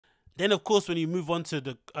Then, of course, when you move on to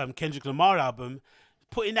the Kendrick Lamar album,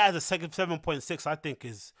 putting that as a second 7.6, I think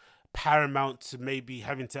is paramount to maybe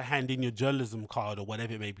having to hand in your journalism card or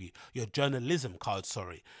whatever it may be, your journalism card,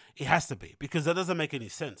 sorry. It has to be, because that doesn't make any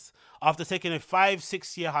sense. After taking a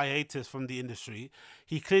 5-6 year hiatus from the industry,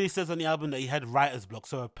 he clearly says on the album that he had writer's block.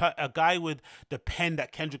 So a guy with the pen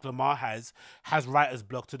that Kendrick Lamar has writer's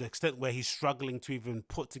block to the extent where he's struggling to even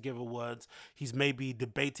put together words. He's maybe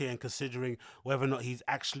debating and considering whether or not he's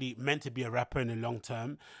actually meant to be a rapper in the long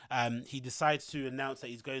term. He decides to announce that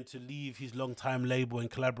he's going to leave his long-time label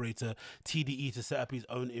and collaborator TDE to set up his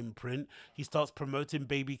own imprint. He starts promoting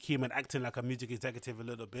Baby Keem and acting like a music executive a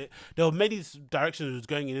little bit. There were many directions he was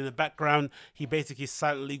going in the background. He basically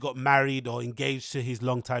silently got married or engaged to his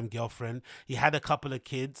longtime girlfriend. He had a couple of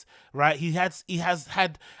kids, right? He has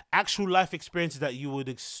had actual life experiences that you would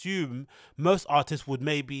assume most artists would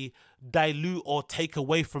maybe dilute or take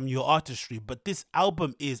away from your artistry. But this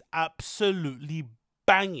album is absolutely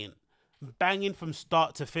banging from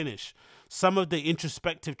start to finish. Some of the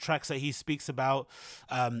introspective tracks that he speaks about,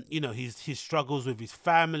 his struggles with his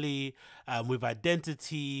family, with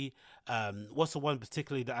identity. What's the one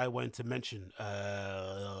particularly that I wanted to mention?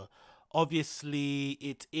 Obviously,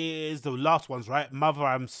 it is the last ones, right? Mother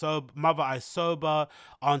I Sober,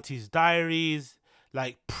 Auntie's Diaries.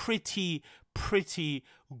 Like pretty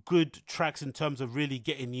good tracks in terms of really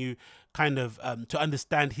getting you kind of to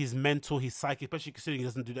understand his mental, his psyche, especially considering he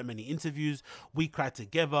doesn't do that many interviews. We Cry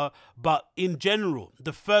Together. But in general,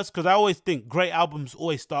 because I always think great albums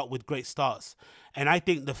always start with great starts. And I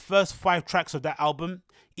think the first 5 tracks of that album,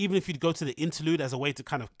 even if you'd go to the interlude as a way to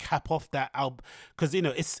kind of cap off that album, because,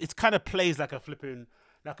 it's kind of plays like a flipping,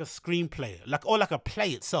 like a screenplay, like a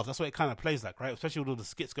play itself. That's what it kind of plays like, right? Especially with all the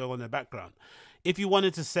skits going on in the background. If you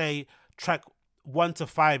wanted to say track 1 to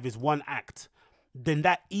 5 is one act, then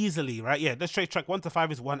that easily, right? Yeah, let's say track 1 to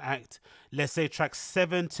 5 is one act. Let's say track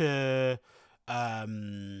 7 to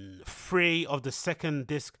 3 of the second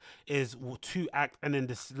disc is 2 act, and then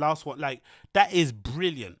this last one, like, that is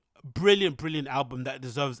brilliant album that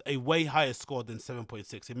deserves a way higher score than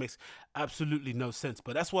 7.6. It makes absolutely no sense,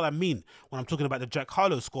 but that's what I mean when I'm talking about the Jack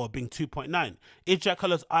Harlow score being 2.9. Is Jack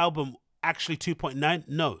Harlow's album actually 2.9?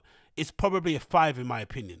 No, it's probably a 5 in my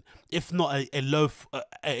opinion, if not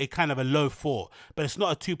a kind of a low 4, but it's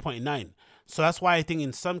not a 2.9. So that's why I think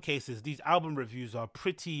in some cases these album reviews are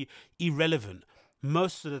pretty irrelevant.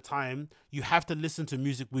 Most of the time, you have to listen to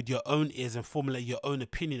music with your own ears and formulate your own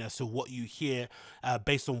opinion as to what you hear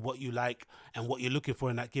based on what you like and what you're looking for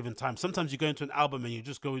in that given time. Sometimes you go into an album and you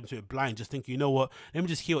just go into it blind, just think, you know what, let me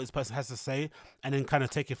just hear what this person has to say and then kind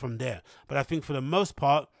of take it from there. But I think for the most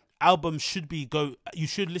part, albums you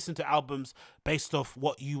should listen to albums based off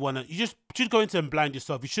what you want to, you just should go into them blind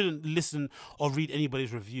yourself. You shouldn't listen or read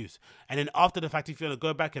anybody's reviews. And then after the fact, if you want to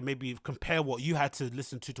go back and maybe compare what you had to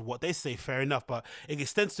listen to what they say, fair enough. But it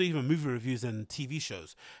extends to even movie reviews and TV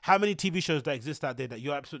shows. How many TV shows that exist out there that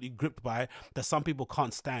you're absolutely gripped by that some people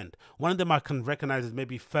can't stand? One of them I can recognize is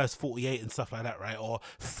maybe First 48 and stuff like that, right? Or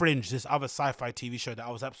Fringe, this other sci-fi TV show that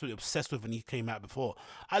I was absolutely obsessed with when he came out before.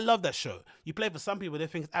 I love that show. You play for some people, they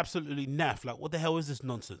think it's absolutely naff. Like, what the hell is this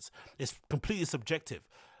nonsense? It's completely subjective.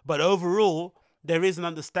 But overall, there is an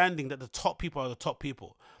understanding that the top people are the top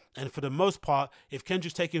people. And for the most part, if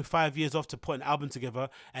Kendrick's taking 5 years off to put an album together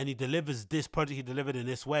and he delivers this project he delivered in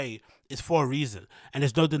this way, it's for a reason. And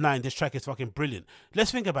there's no denying this track is fucking brilliant.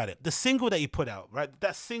 Let's think about it. The single that he put out, right?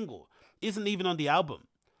 That single isn't even on the album.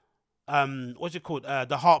 What's it called?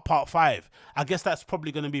 The Heart Part 5. I guess that's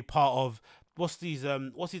probably going to be part of what's his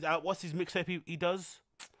mixtape he does?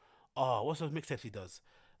 Oh, what's those mixtapes he does?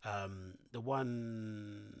 The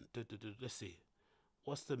one, let's see.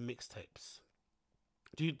 What's the mixtapes?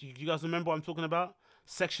 Do you guys remember what I'm talking about?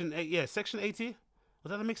 Section 8, yeah, Section 80.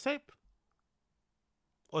 Was that a mixtape?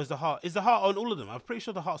 Or is the Heart on all of them? I'm pretty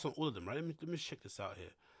sure the Heart's on all of them, right? Let me check this out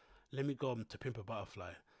here. Let me go to Pimp a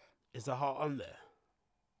Butterfly. Is the Heart on there?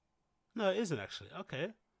 No, it isn't actually. Okay,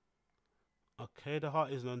 the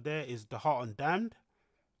Heart isn't on there. Is the Heart on Damned?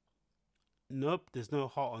 Nope, there's no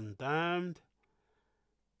Heart on Damned.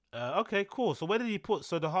 Okay, cool. So where did he put?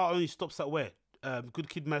 So the Heart only stops at where? Good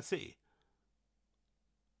Kid, Mad City.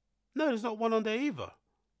 No, there's not one on there either.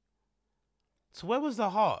 So where was the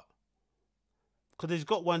Heart? Because he's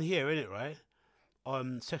got one here, innit, right?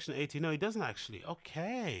 On Section 80. No, he doesn't actually.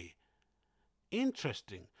 Okay.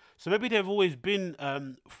 Interesting. So maybe they've always been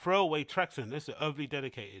throwaway tracks in this. Overly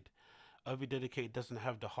Dedicated. Overly Dedicated doesn't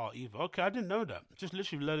have the Heart either. Okay, I didn't know that. Just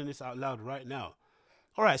literally learning this out loud right now.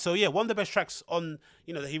 All right, so yeah, one of the best tracks on,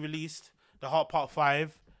 that he released, The Heart Part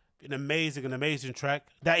 5, an amazing track.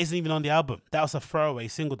 That isn't even on the album. That was a throwaway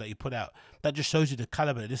single that he put out. That just shows you the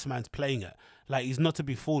caliber that this man's playing at. Like, he's not to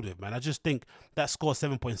be fooled with, man. I just think that score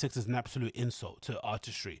 7.6 is an absolute insult to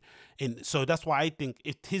artistry. So that's why I think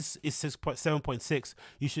if his is 7.6,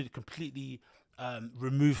 you should completely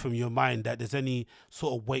remove from your mind that there's any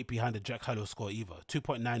sort of weight behind the Jack Harlow score either.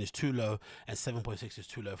 2.9 is too low and 7.6 is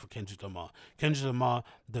too low for Kendrick Lamar. Kendrick Lamar,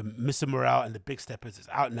 the Mr. Morale and the Big Steppers is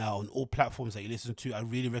out now on all platforms that you listen to. I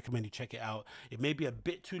really recommend you check it out. It may be a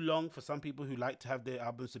bit too long for some people who like to have their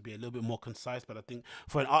albums to be a little bit more concise, but I think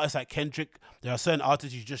for an artist like Kendrick, there are certain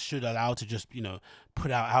artists you just should allow to just, put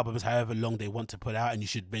out albums however long they want to put out, and you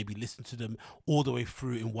should maybe listen to them all the way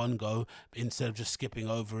through in one go instead of just skipping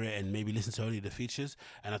over it and maybe listen to only the features.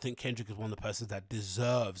 And I think Kendrick is one of the persons that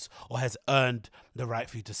deserves or has earned the right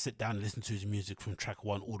for you to sit down and listen to his music from track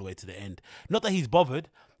 1 all the way to the end. Not that he's bothered,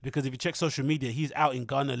 because if you check social media, he's out in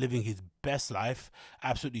Ghana living his best life,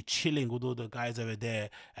 absolutely chilling with all the guys over there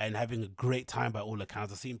and having a great time by all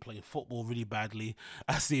accounts. I see him playing football really badly.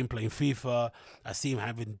 I see him playing FIFA. I see him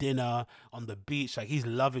having dinner on the beach. Like, he's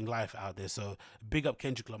loving life out there. So big up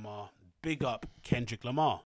Kendrick Lamar. Big up Kendrick Lamar.